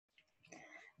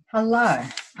Hello,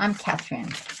 I'm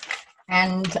Katherine,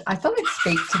 and I thought I'd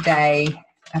speak today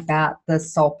about the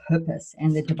soul purpose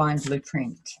and the divine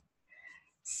blueprint.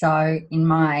 So, in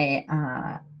my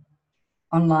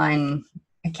online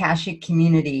Akashic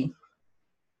community,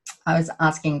 I was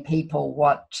asking people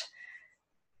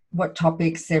what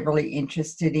topics they're really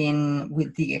interested in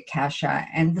with the Akasha,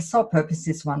 and the soul purpose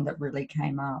is one that really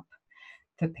came up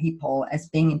for people as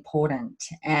being important.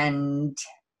 And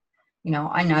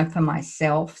I know for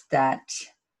myself that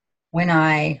when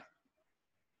I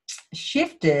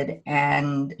shifted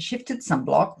some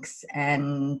blocks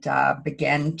and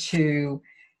began to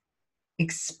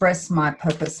express my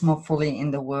purpose more fully in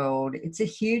the world, it's a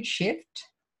huge shift,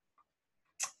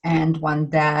 and one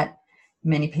that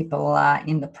many people are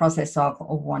in the process of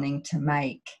or wanting to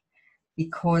make,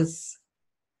 because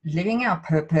living our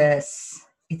purpose,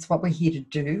 it's what we're here to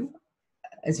do,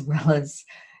 as well as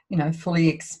fully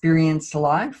experience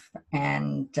life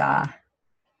and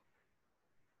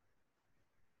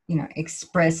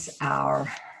express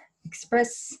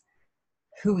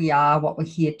who we are, what we're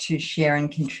here to share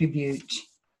and contribute.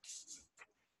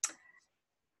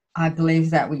 I believe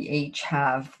that we each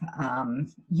have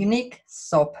unique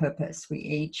soul purpose. We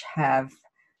each have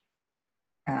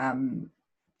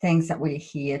things that we're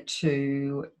here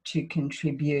to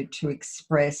contribute, to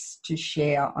express, to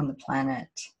share on the planet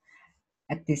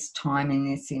at this time in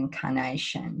this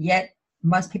incarnation. Yet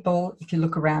most people, if you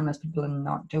look around, most people are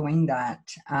not doing that.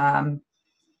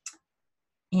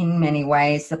 In many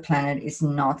ways, the planet is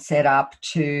not set up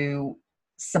to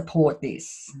support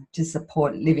this, to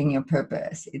support living your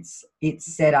purpose. It's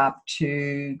set up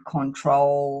to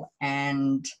control,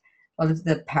 and a lot of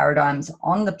the paradigms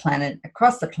on the planet,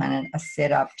 across the planet, are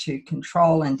set up to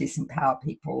control and disempower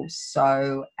people,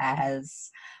 so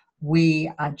as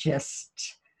we are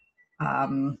just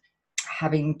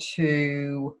having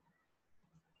to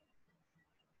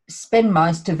spend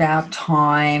most of our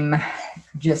time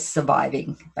just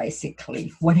surviving,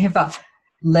 basically, whatever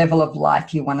level of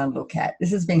life you want to look at.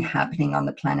 This has been happening on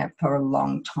the planet for a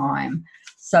long time.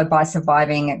 So by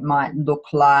surviving, it might look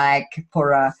like,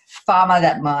 for a farmer,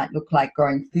 that might look like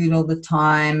growing food all the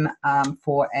time.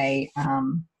 For a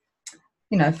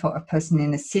person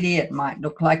in the city, it might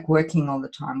look like working all the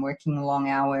time, working long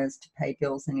hours to pay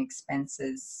bills and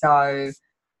expenses. So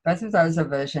both of those are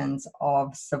versions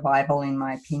of survival, in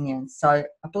my opinion. So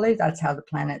I believe that's how the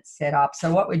planet's set up.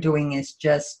 So what we're doing is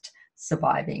just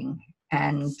surviving,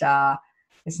 and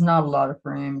there's not a lot of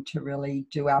room to really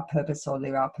do our purpose or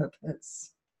live our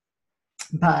purpose.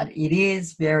 But it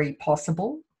is very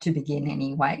possible to begin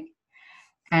anyway.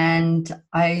 And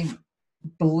I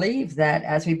believe that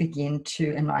as we begin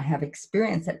to, and I have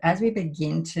experienced that as we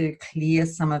begin to clear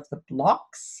some of the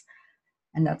blocks,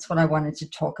 and that's what I wanted to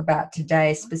talk about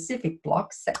today, specific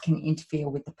blocks that can interfere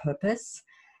with the purpose,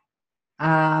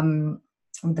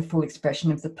 with the full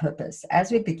expression of the purpose.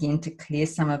 As we begin to clear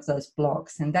some of those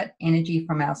blocks and that energy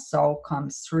from our soul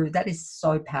comes through, that is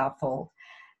so powerful.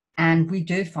 And we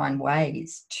do find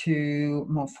ways to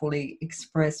more fully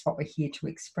express what we're here to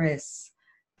express.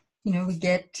 We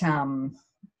get,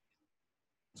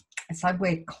 it's like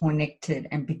we're connected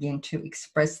and begin to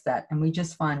express that, and we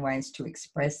just find ways to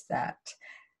express that.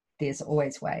 There's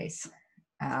always ways.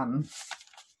 You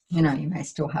may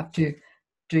still have to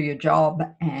do your job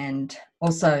and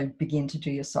also begin to do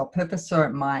your soul purpose, or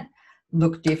it might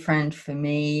look different. For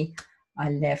me, I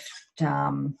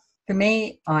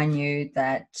knew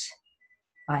that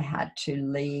I had to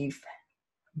leave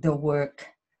the work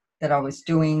that I was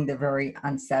doing, the very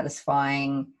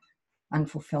unsatisfying,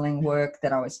 unfulfilling work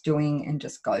that I was doing, and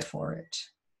just go for it.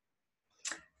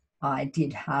 I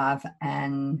did have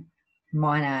an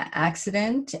minor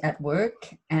accident at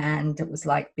work, and it was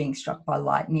like being struck by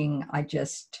lightning.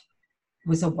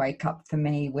 Was a wake up for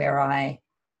me, where I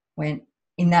went,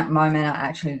 in that moment, I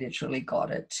actually literally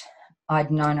got it. I'd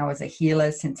known I was a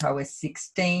healer since I was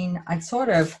 16. I'd sort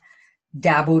of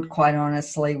dabbled, quite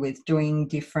honestly, with doing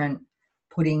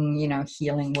putting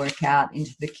healing work out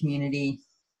into the community,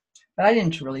 but I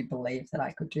didn't really believe that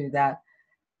I could do that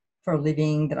for a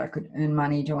living, that I could earn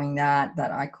money doing that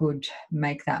I could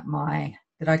make that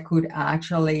that I could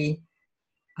actually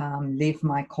live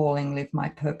my calling, live my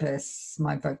purpose,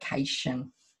 my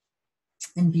vocation,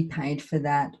 and be paid for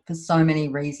that. For so many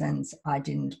reasons, I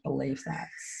didn't believe that.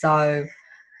 So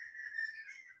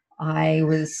I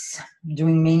was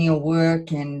doing menial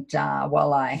work, and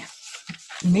while I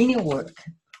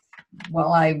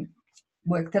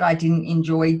work that I didn't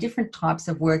enjoy, different types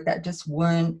of work that just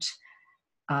weren't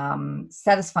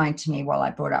satisfying to me while I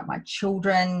brought up my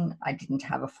children. I didn't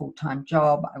have a full-time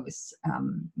job. I was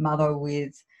mother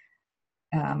with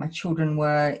My children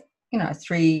were,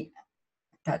 three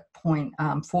at that point,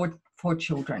 four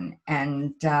children,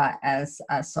 and as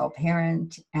a sole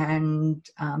parent, and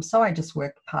so I just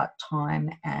worked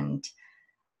part-time and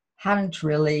hadn't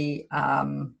really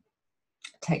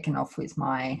taken off with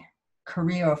my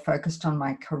career or focused on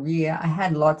my career. I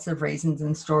had lots of reasons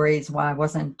and stories why I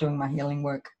wasn't doing my healing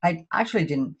work. I actually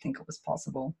didn't think it was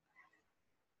possible.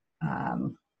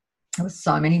 There was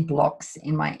so many blocks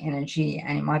in my energy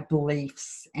and in my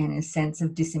beliefs and a sense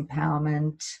of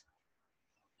disempowerment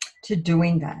to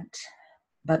doing that.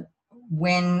 But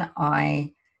when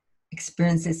I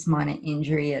experienced this minor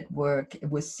injury at work, it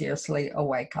was seriously a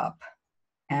wake up.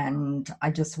 And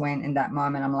I just went in that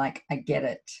moment, I'm like, I get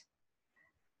it.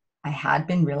 I had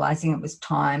been realizing it was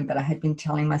time, but I had been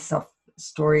telling myself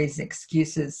stories,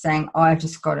 excuses, saying, oh, I've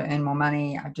just got to earn more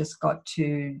money. I've just got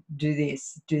to do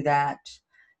this, do that,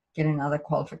 get another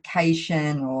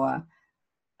qualification. Or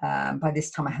by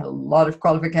this time I had a lot of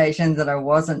qualifications that I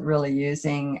wasn't really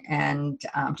using, and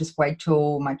just wait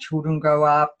till my children grow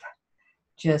up,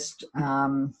 just,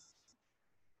 earn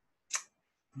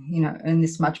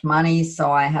this much money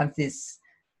so I have this,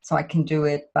 so I can do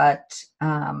it. But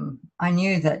I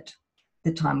knew that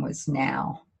the time was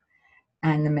now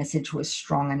and the message was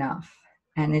strong enough.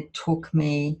 And it took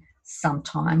me some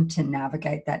time to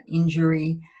navigate that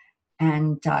injury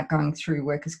and going through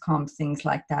workers' comp, things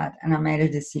like that. And I made a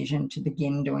decision to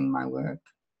begin doing my work,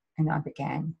 and I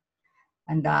began.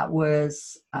 And that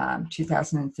was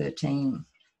 2013.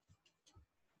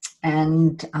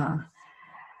 And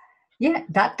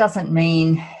that doesn't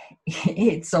mean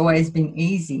it's always been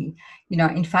easy.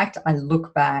 In fact, I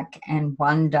look back and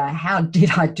wonder, how did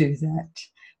I do that?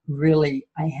 Really,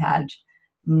 I had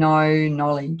no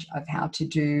knowledge of how to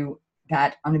do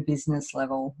that on a business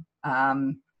level.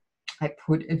 I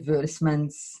put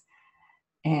advertisements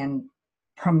and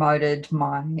promoted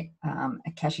my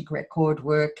Akashic record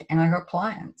work, and I got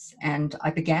clients, and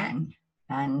I began.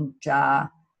 And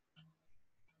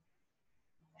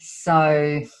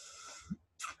so,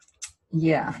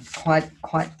 yeah,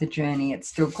 quite the journey. It's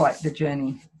still quite the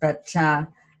journey, but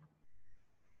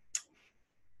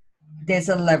there's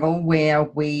a level where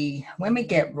when we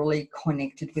get really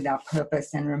connected with our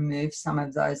purpose and remove some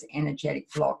of those energetic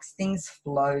blocks, things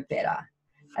flow better.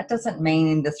 That doesn't mean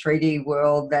in the 3D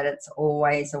world that it's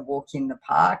always a walk in the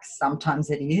park. Sometimes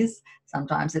it is.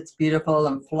 Sometimes it's beautiful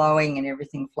and flowing and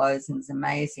everything flows and it's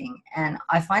amazing. And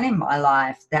I find in my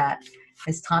life that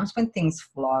there's times when things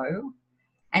flow,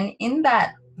 and in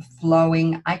that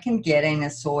flowing, I can get in a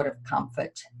sort of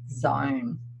comfort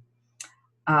zone.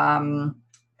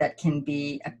 That can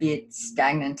be a bit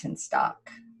stagnant and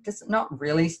stuck. Just not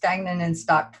really stagnant and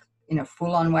stuck in a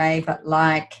full-on way, but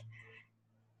like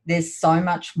there's so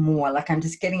much more. Like I'm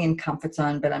just getting in comfort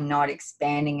zone, but I'm not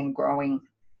expanding and growing.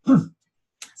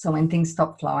 So when things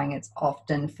stop flowing, it's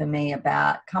often for me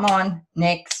about, come on,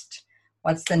 next.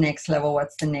 What's the next level?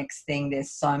 What's the next thing?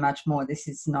 There's so much more. This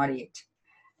is not it.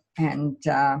 And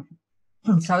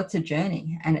so it's a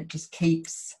journey, and it just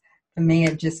keeps, for me,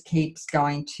 it just keeps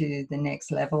going to the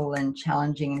next level and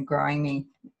challenging and growing me,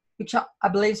 which I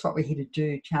believe is what we're here to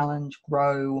do: challenge,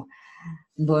 grow,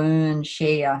 learn,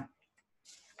 share.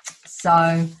 So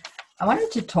I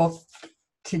wanted to talk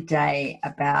today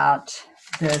about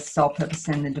the soul purpose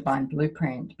and the divine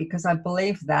blueprint, because I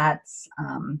believe that's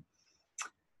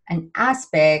an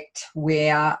aspect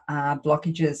where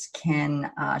blockages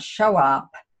can show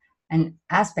up, an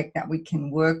aspect that we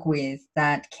can work with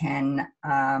that can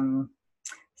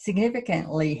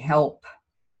significantly help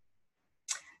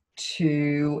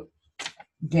to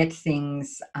get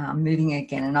things moving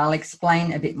again. And I'll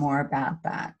explain a bit more about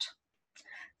that.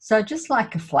 So just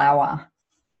like a flower,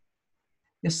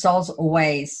 your soul's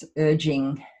always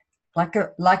urging, like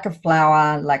a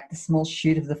flower, like the small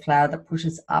shoot of the flower that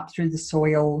pushes up through the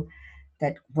soil,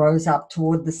 that grows up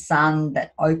toward the sun,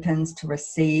 that opens to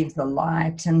receive the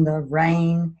light and the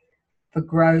rain for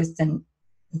growth, and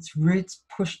its roots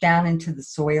push down into the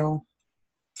soil.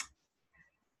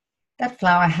 That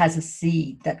flower has a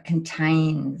seed that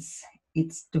contains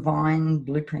its divine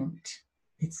blueprint.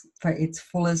 It's for its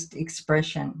fullest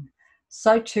expression.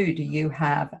 So too do you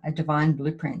have a divine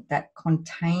blueprint that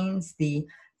contains the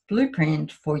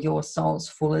blueprint for your soul's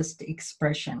fullest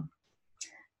expression.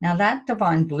 Now that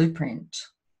divine blueprint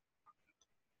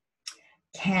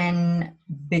can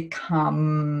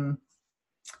become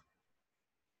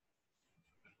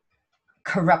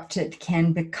corrupted,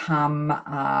 can become,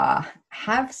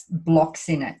 have blocks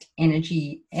in it,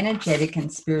 energetic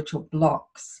and spiritual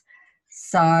blocks.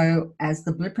 So as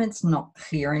the blueprint's not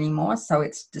clear anymore, so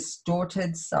it's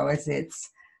distorted, so as it's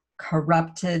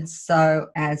corrupted, so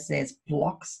as there's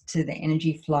blocks to the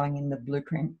energy flowing in the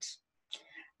blueprint.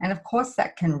 And of course,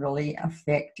 that can really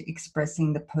affect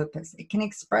expressing the purpose. It can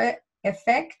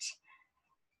affect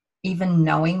even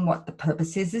knowing what the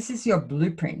purpose is. This is your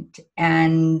blueprint.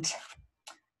 And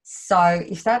so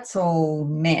if that's all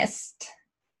messed,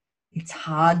 it's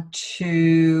hard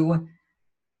to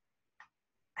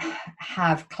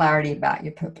have clarity about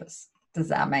your purpose. Does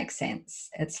that make sense?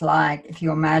 It's like if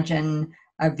you imagine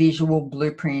a visual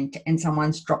blueprint and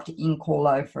someone's dropped ink all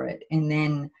over it, and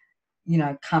then, you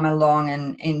know, come along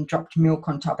and dropped milk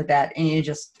on top of that, and you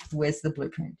just, where's the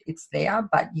blueprint? It's there,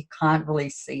 but you can't really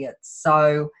see it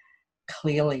so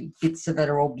clearly. Bits of it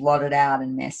are all blotted out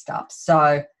and messed up.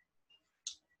 So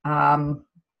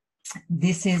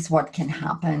this is what can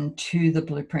happen to the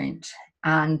blueprint.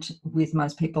 And with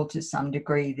most people, to some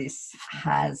degree, this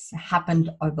has happened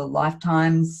over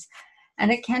lifetimes,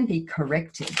 and it can be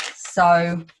corrected.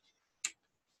 So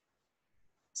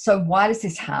why does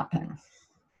this happen?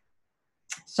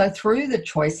 So through the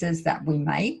choices that we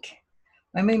make,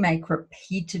 when we make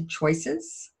repeated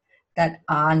choices that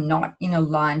are not in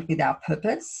aligned with our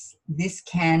purpose, this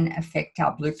can affect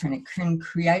our blueprint. It can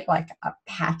create like a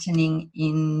patterning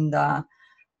in the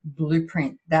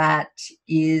blueprint that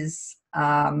is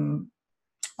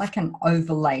like an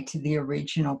overlay to the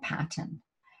original pattern.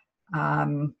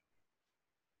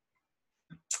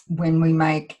 When we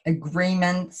make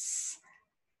agreements,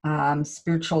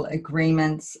 spiritual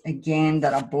agreements, again,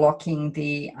 that are blocking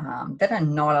the, that are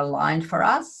not aligned for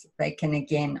us, they can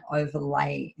again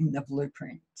overlay in the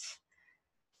blueprint.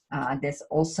 There's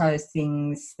also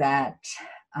things that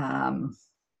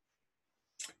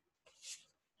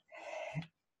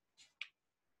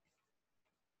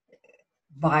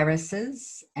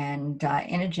viruses and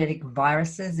energetic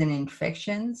viruses and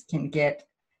infections can get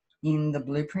in the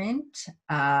blueprint.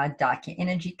 Dark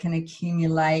energy can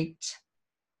accumulate,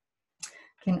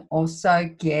 can also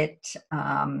get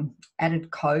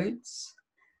added codes.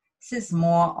 This is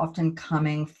more often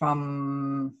coming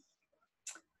from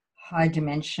high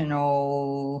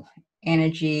dimensional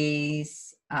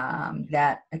energies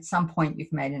that at some point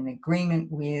you've made an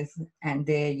agreement with, and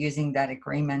they're using that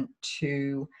agreement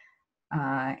to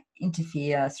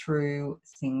interfere through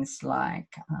things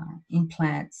like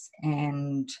implants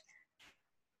and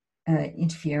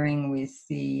interfering with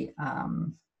the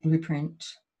blueprint,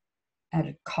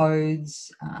 added codes,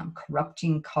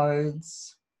 corrupting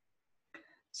codes.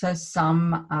 So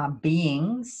some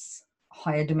beings,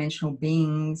 higher dimensional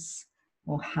beings,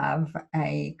 will have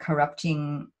a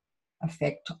corrupting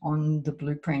effect on the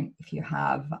blueprint if you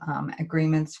have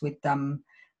agreements with them,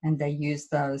 and they use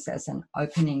those as an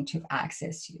opening to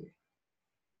access you.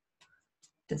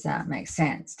 Does that make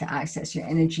sense? To access your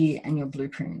energy and your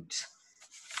blueprint.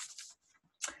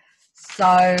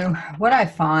 So what I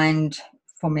find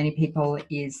for many people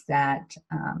is that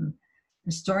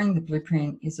restoring the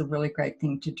blueprint is a really great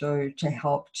thing to do to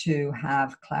help to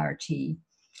have clarity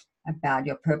about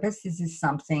your purpose. This is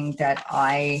something that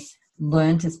I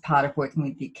learned as part of working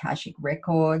with the Akashic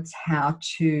Records, how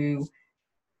to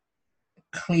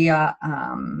clear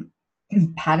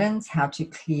patterns, how to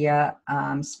clear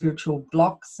spiritual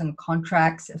blocks and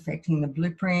contracts affecting the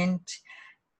blueprint.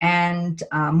 And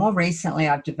more recently,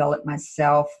 I've developed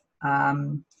myself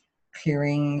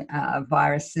clearing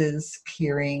viruses,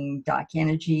 clearing dark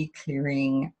energy,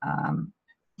 clearing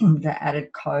the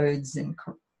added codes and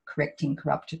correcting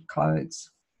corrupted codes.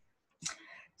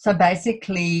 So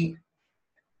basically,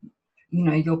 you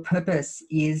know, your purpose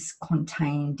is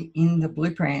contained in the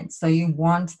blueprint. So you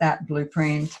want that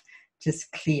blueprint just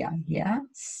clear, yeah?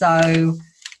 So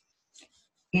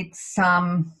it's,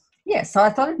 yeah, so I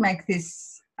thought I'd make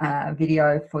this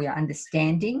video for your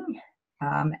understanding.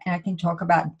 And I can talk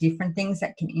about different things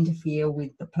that can interfere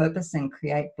with the purpose and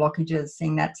create blockages,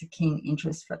 seeing that's a keen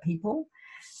interest for people.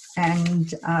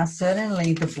 And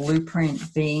certainly the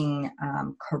blueprint being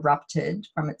corrupted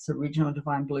from its original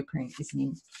divine blueprint is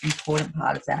an important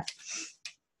part of that.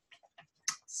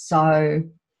 So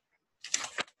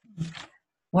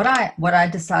what I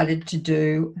decided to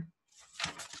do,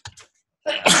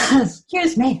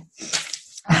 excuse me,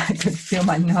 I could feel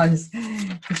my nose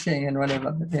itching and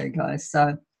whatever, but there you go.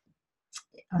 So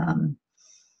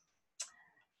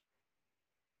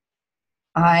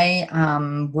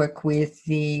I work with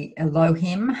the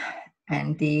Elohim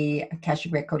and the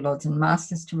Akashic Record Lords and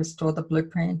Masters to restore the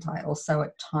blueprint. I also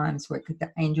at times work with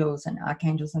the angels and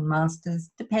archangels and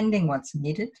masters, depending what's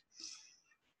needed.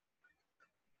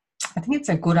 I think it's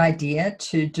a good idea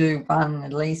to do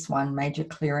at least one major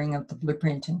clearing of the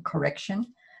blueprint and correction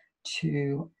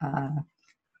to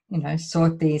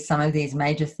sort some of these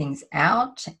major things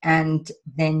out, and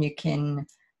then you can,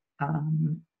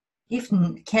 if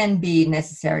can be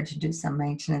necessary to do some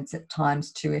maintenance at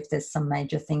times too, if there's some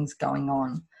major things going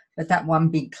on. But that one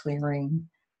big clearing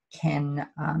can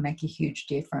make a huge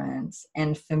difference.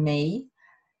 And for me,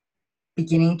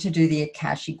 beginning to do the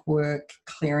Akashic work,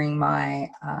 clearing my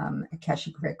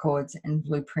Akashic records and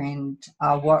blueprint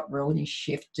are what really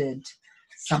shifted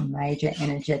some major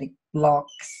energetic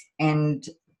blocks. And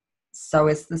so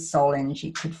as the soul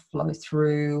energy could flow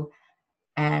through,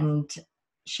 and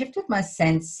shifted my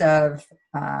sense of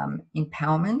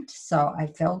empowerment. So I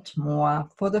felt more,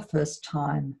 for the first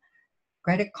time,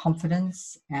 greater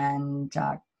confidence and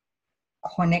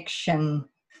connection.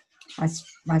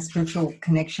 My spiritual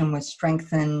connection was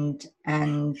strengthened,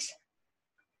 and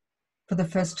for the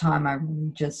first time I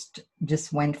really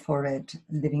just went for it,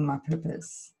 living my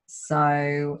purpose.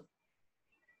 So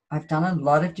I've done a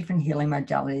lot of different healing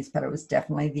modalities, but it was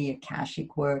definitely the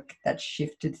Akashic work that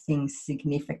shifted things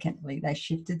significantly. They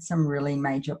shifted some really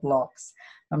major blocks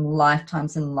from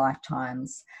lifetimes and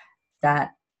lifetimes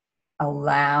that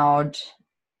allowed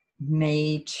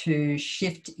me to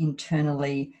shift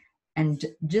internally and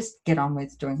just get on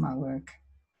with doing my work.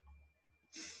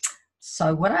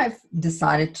 So what I've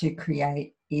decided to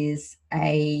create is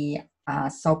a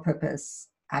soul purpose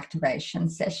activation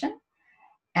session.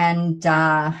 And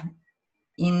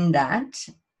in that,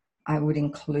 I would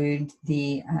include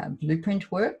the blueprint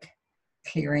work,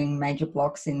 clearing major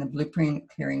blocks in the blueprint,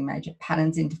 clearing major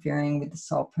patterns interfering with the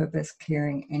soul purpose,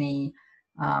 clearing any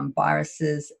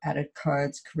viruses, added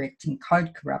codes, correcting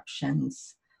code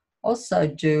corruptions. Also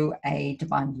do a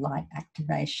divine light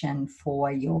activation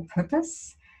for your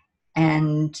purpose,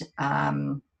 and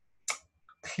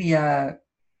clear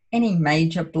any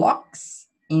major blocks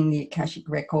in the Akashic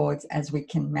records as we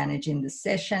can manage in the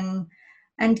session,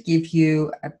 and give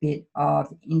you a bit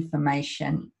of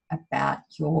information about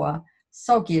your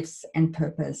soul gifts and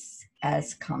purpose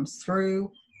as comes through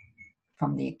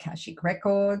from the Akashic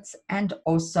records, and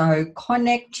also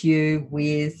connect you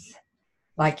with,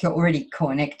 like, you're already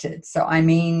connected. So I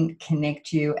mean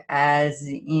connect you as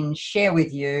in share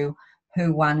with you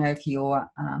who one of your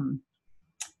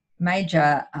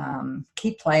major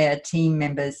key player team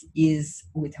members is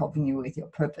with helping you with your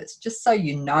purpose, just so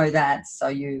you know that, so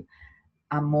you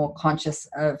are more conscious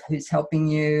of who's helping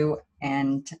you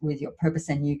and with your purpose,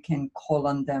 and you can call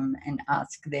on them and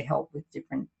ask their help with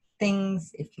different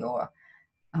things. If you're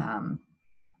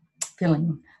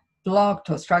feeling blocked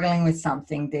or struggling with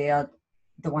something, they are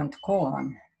the one to call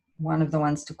on, one of the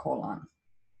ones to call on.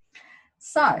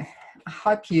 So I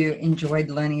hope you enjoyed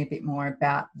learning a bit more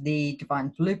about the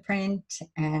Divine Blueprint,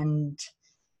 and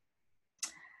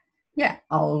yeah,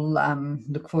 I'll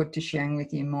look forward to sharing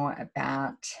with you more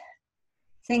about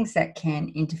things that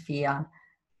can interfere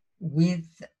with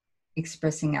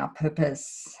expressing our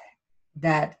purpose,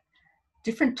 that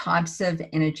different types of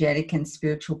energetic and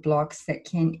spiritual blocks that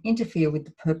can interfere with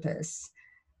the purpose,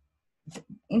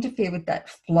 interfere with that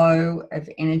flow of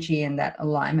energy and that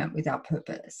alignment with our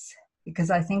purpose.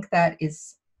 Because I think that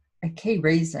is a key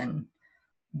reason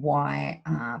why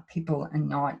people are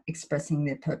not expressing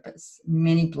their purpose.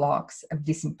 Many blocks of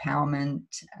disempowerment,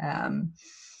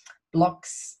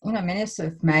 blocks, many of us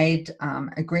have made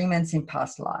agreements in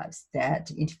past lives that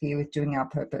interfere with doing our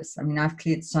purpose. I mean, I've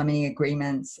cleared so many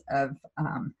agreements of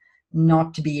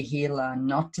not to be a healer,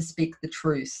 not to speak the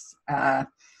truth,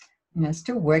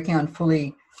 still working on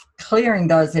fully clearing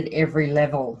those at every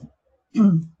level.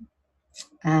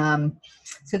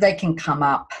 So they can come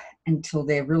up until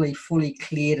they're really fully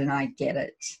cleared and I get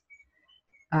it.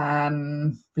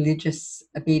 Religious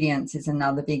obedience is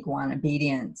another big one.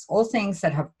 Obedience, all things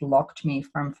that have blocked me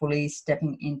from fully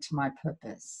stepping into my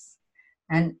purpose.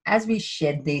 And as we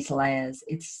shed these layers,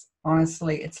 it's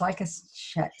honestly, it's like a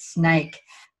snake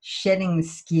shedding the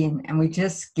skin, and we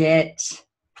just get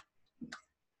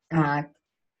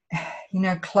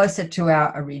closer to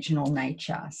our original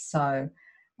nature. So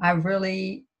I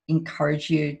really encourage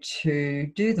you to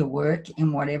do the work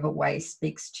in whatever way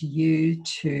speaks to you,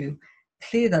 to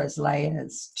clear those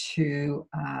layers, to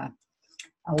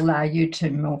allow you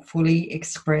to more fully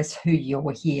express who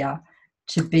you're here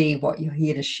to be, what you're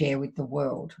here to share with the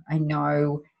world. I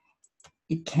know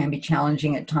it can be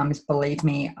challenging at times, believe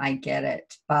me, I get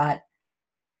it, but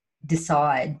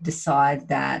decide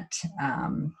that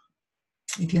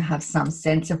if you have some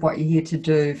sense of what you're here to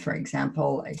do, for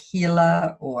example, a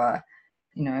healer or,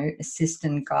 assist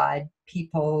and guide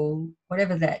people,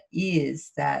 whatever that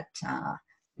is, that,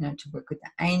 to work with the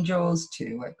angels,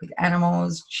 to work with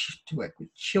animals, to work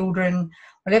with children,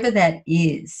 whatever that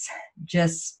is,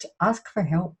 just ask for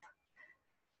help.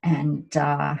 and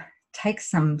take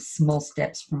some small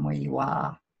steps from where you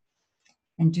are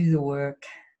and do the work,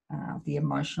 the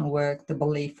emotional work, the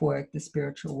belief work, the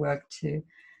spiritual work, to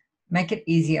make it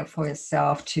easier for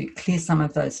yourself to clear some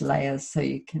of those layers so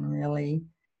you can really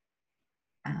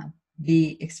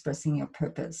be expressing your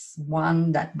purpose,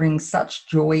 one that brings such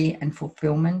joy and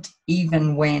fulfillment,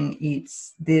 even when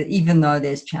even though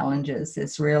there's challenges,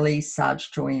 there's really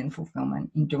such joy and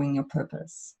fulfillment in doing your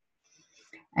purpose.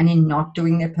 And in not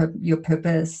doing your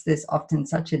purpose, there's often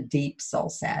such a deep soul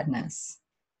sadness.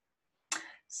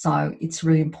 So it's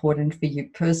really important for you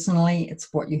personally.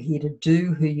 It's what you're here to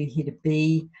do, who you're here to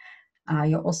be.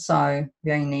 You're also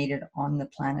very needed on the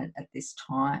planet at this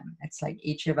time. It's like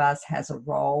each of us has a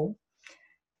role,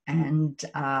 and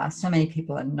so many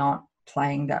people are not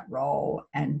playing that role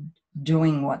and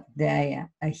doing what they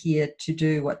are here to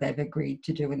do, what they've agreed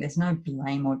to do. And there's no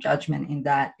blame or judgment in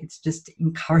that. It's just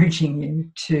encouraging you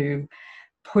to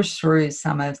push through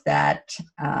some of that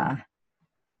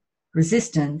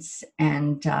resistance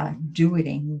and do it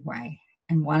anyway.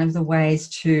 And one of the ways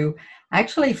to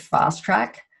actually fast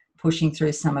track pushing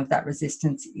through some of that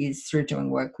resistance is through doing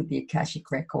work with the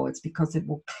Akashic Records, because it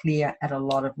will clear at a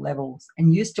lot of levels.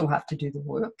 And you still have to do the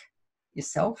work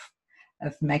yourself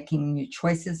of making new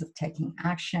choices, of taking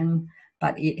action,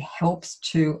 but it helps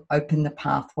to open the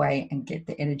pathway and get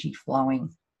the energy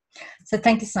flowing. So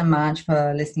thank you so much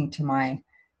for listening to my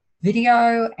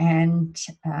video. And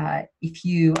if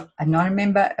you are not a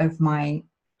member of my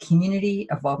community,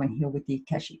 Evolve and Heal with the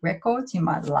Akashic Records, you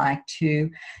might like to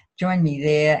join me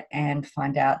there and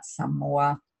find out some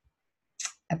more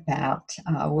about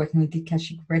working with the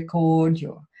Akashic Record,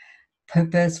 your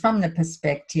purpose from the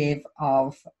perspective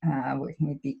of working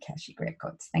with the Akashic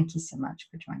Records. Thank you so much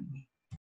for joining me.